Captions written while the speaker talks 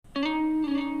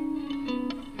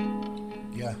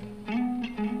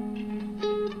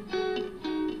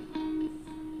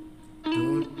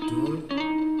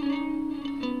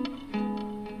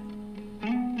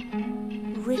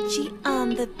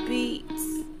the beats.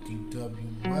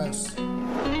 DWS.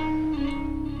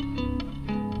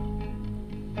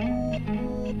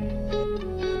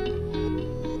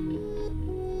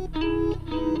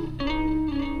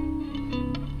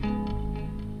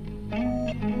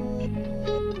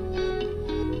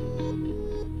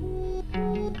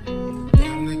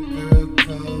 Damn, that girl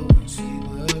cold when she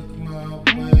look my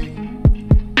way.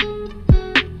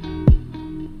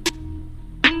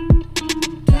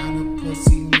 Down the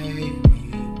pussy made me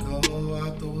go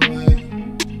out the way.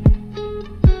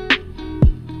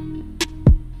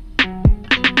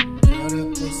 Girl, that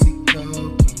pussy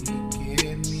cold, can you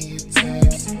give me a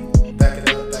taste? Back it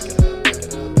up, back it up, back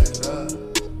it up, back it up.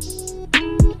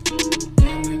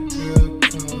 Damn, that girl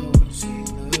cold when she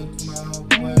look my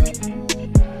way.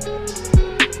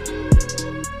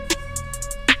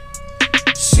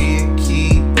 She a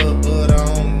keeper, but I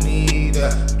don't need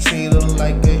her. Treat her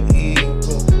like an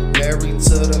equal. Married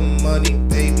to the money,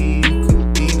 baby, you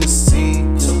could be the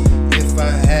sequel. If I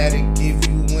had to give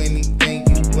you anything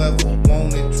you ever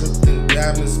wanted, dripping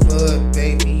diamonds, but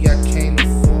baby, I can't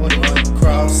afford it.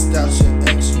 Crossed out your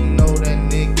ex, you know that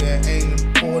nigga ain't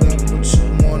important. What you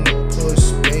wanna push,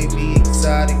 baby,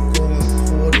 exotic or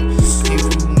imported. Give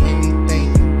you anything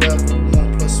you ever want,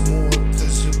 plus more,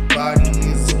 cause your body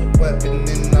is a weapon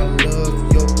and I love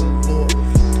your allure.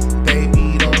 Baby,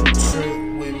 don't trick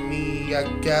with me, I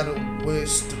got a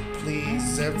wish to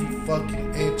please every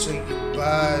fucking inch of your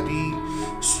body.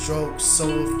 Stroke so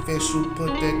official, put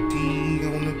that D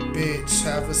on the bitch.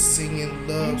 Have her singing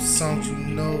love songs, you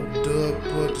know, dub,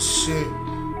 but the shit.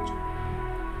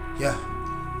 Yeah.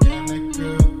 Damn, that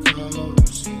girl cold,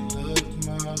 she